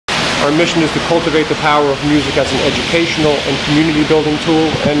Our mission is to cultivate the power of music as an educational and community building tool,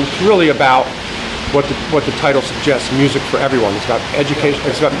 and it's really about what the title suggests, music for everyone. It's about education,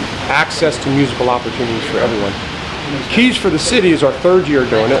 it's about access to musical opportunities for everyone. Keys for the City is our third year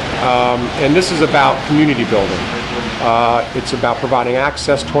doing it, and this is about community building. It's about providing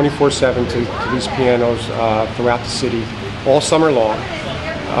access 24/7 to these pianos throughout the city all summer long.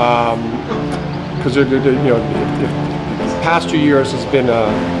 Because if the past 2 years has been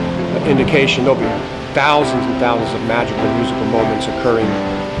an indication, there'll be thousands and thousands of magical musical moments occurring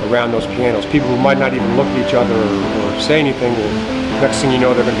around those pianos. People who might not even look at each other or say anything, well, next thing you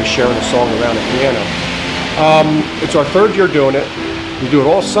know, they're going to be sharing a song around a piano. It's our third year doing it. We do it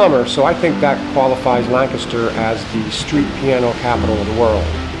all summer, so I think that qualifies Lancaster as the street piano capital of the world.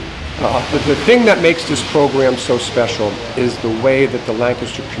 The thing that makes this program so special is the way that the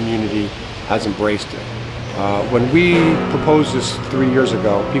Lancaster community has embraced it. When we proposed this 3 years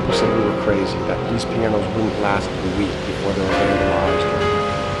ago, people said we were crazy, that these pianos wouldn't last a week before they were vandalized or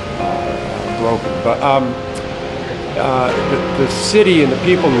broken. But the city and the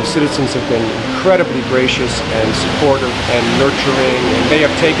people and the citizens have been incredibly gracious and supportive and nurturing, and they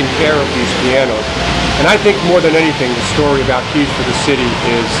have taken care of these pianos. And I think more than anything, the story about Keys for the City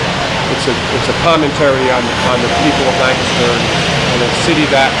is it's a commentary on the people of Lancaster and a city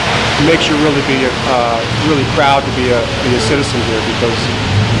that makes you really be really proud to be a citizen here, because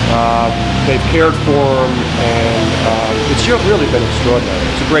they've cared for them, and it's really been extraordinary.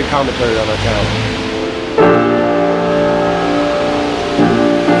 It's a great commentary on our town.